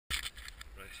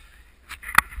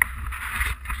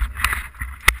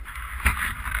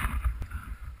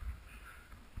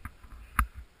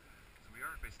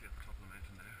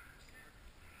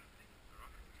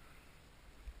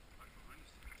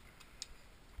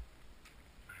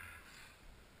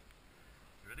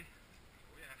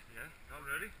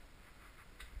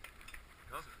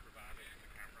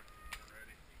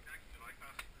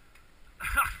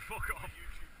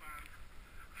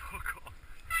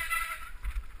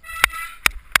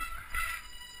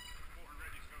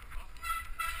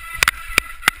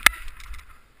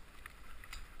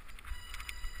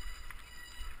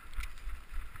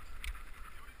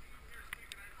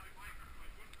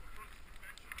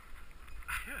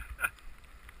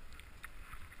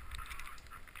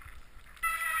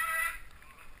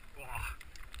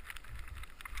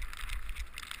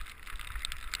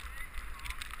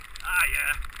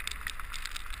yeah.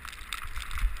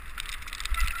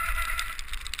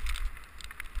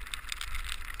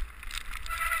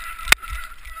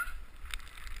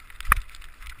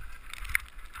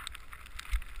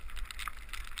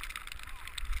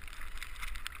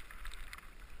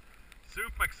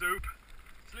 Soup McSoup.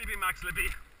 Sleepy McSlippy.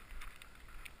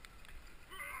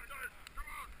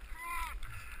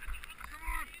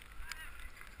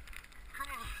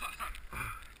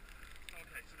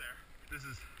 Okay, so there. This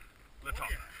is the top.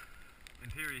 Yeah. In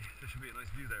theory, there should be a nice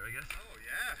view there, I guess. Oh,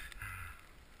 yeah.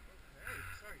 Okay,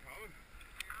 sorry, Colin.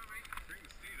 Bring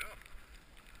the steed up.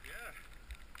 Yeah.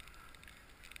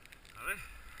 Are they?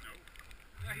 No.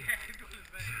 Yeah, it's good as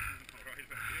that. Alright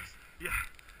about this. Yeah.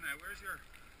 Now, where's your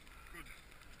good...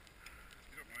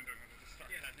 You don't mind, I'm going to just start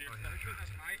that here. Oh, yeah, sure.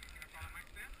 That's Mike. Can I follow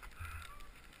Mike then?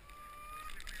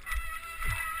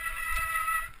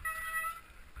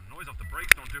 The noise off the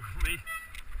brakes don't do it for me.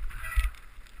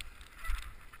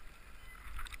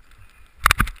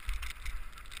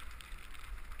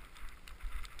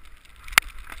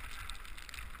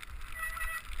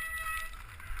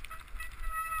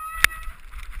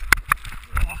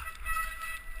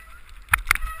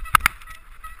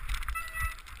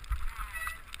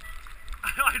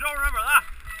 I don't remember that.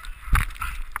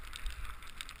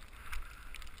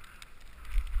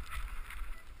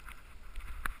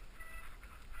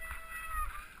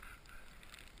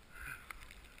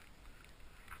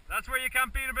 That's where you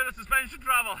can't beat a bit of suspension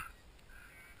travel.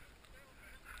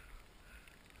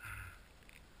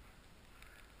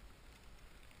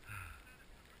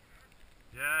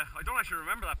 Yeah, I don't actually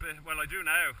remember that bit. Well, I do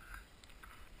now.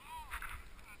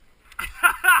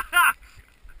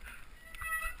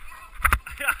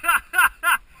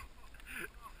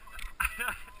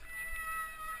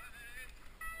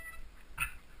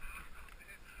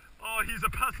 Oh, he's a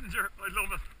passenger. I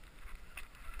love it.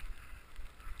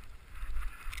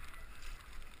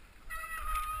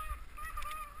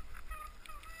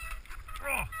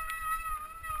 Oh.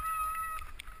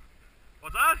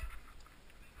 What's that?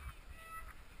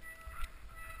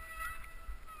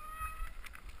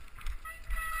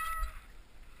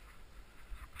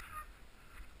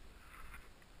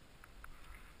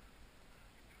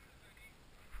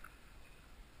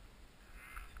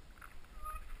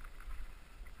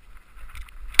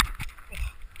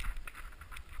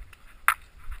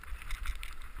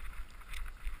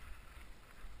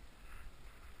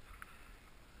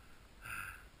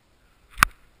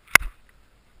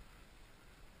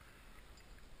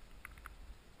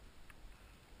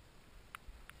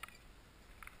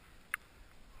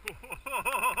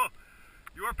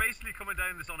 You are basically coming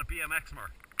down this on a BMX,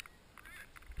 Mark.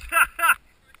 What's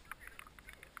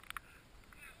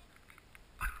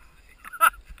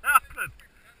happening?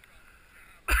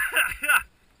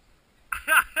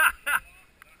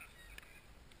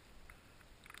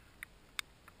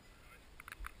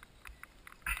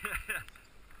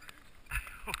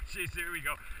 Oh jeez, here we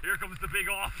go. Here comes the big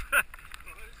off.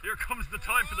 Here comes the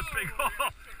time for the big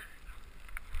off.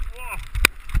 Whoa.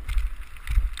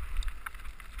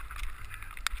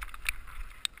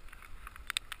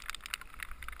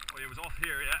 Oh, it was off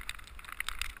here, yeah.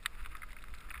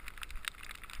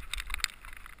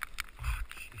 Oh,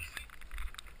 jeez.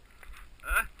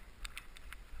 Huh?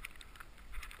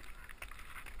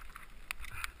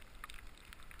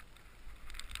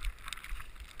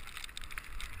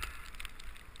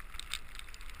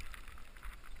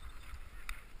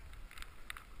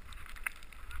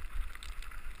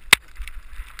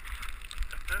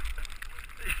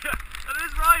 Yeah, that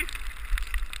is right.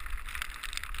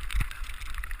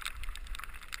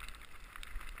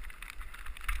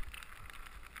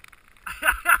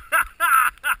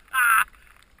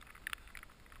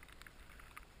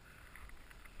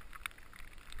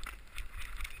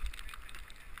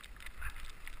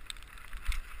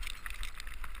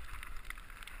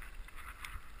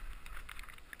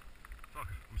 Fuck,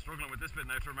 I'm struggling with this bit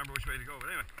now to remember which way to go, but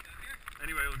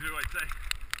anyway, we'll do what I'd say.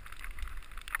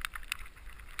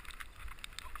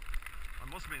 I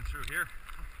must have been through here.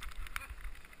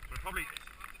 But probably... Do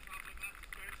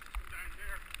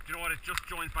you know what, it just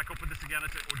joins back up with this again. I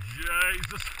say, oh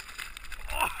Jesus!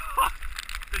 Oh,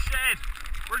 the shed!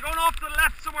 We're going off to the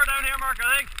left somewhere down here, Mark,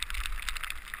 I think.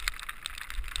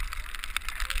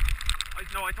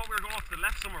 No, I thought we were going off to the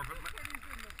left somewhere, but...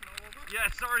 Yeah,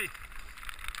 sorry.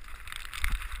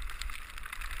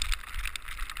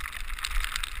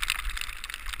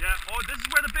 Yeah, oh, this is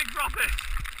where the big drop is.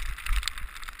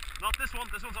 Not this one,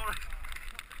 this one's alright.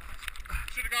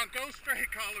 Should have gone go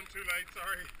straight, Colin, too late,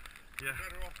 sorry. Yeah.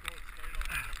 Better off going straight on.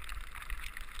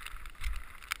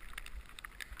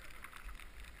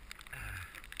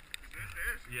 Is this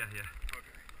it? Yeah, yeah.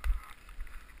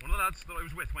 One of the lads that I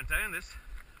was with went down this,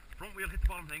 front wheel hit the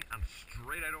bottom thing and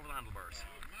straight out over the handlebars.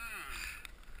 Oh man.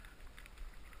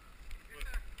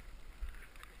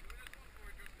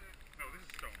 No, this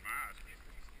is so mad.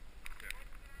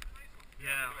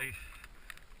 Yeah,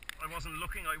 I wasn't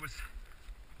looking, I was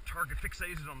target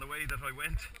fixated on the way that I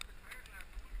went.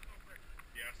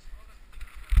 Yes.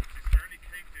 She's fairly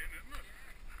caked in, isn't it?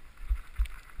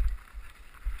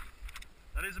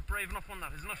 That is a brave enough one, that,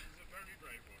 isn't it? This is a very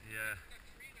brave one. Yeah.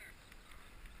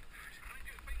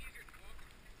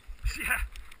 Yeah.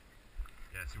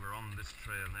 Yeah, so we're on this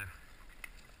trail now.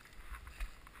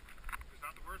 Is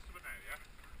that the worst of it now, yeah?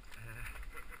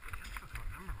 I can't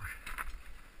remember where.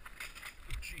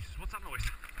 Oh, Jesus, what's that noise?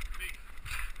 Me.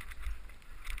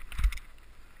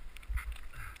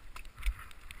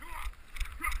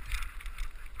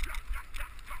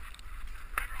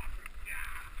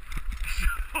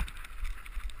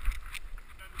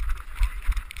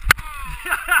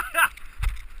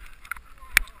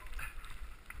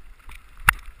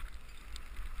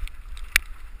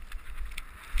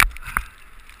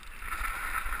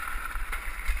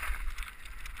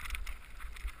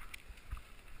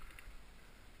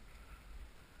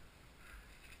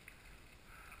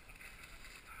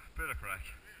 Bit of crack.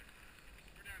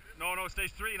 No,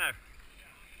 stage 3 now.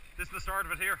 This is the start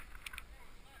of it here.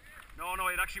 No,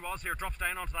 it actually was here. Drops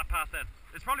down onto that path then.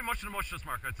 It's probably much of the muchness,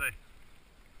 Mark, I'd say.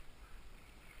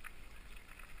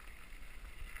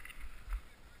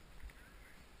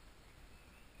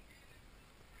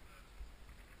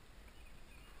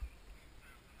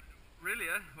 Really,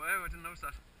 yeah? Wow, I didn't notice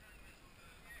that.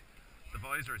 The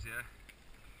visors, yeah.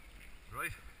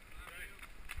 Right.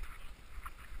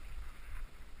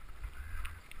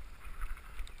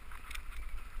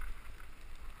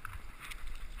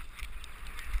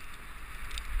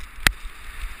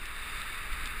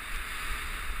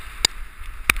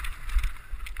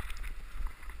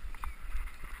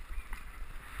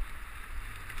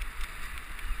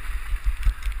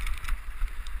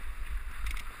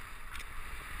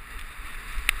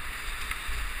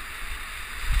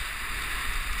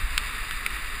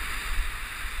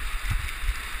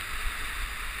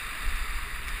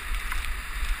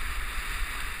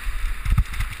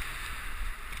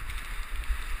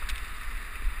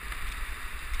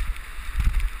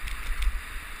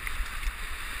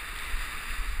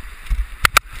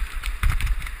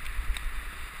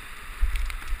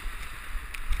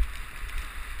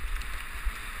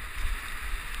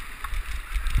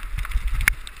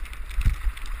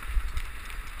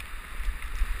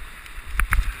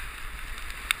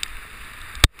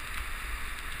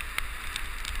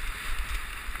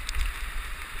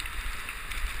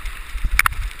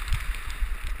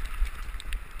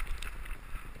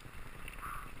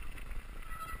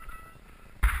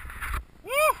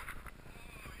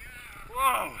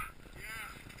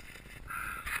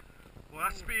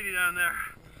 Speedy down there.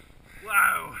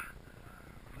 Wow.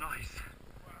 Nice.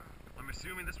 I'm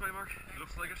assuming this way, Mark. It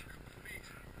looks like it.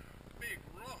 Big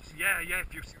rust. Yeah.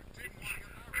 If you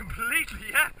completely,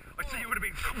 yeah. I'd say you would have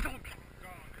been.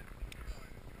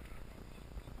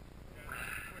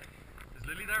 Is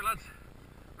Lily there, lads?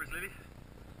 Where's Lily?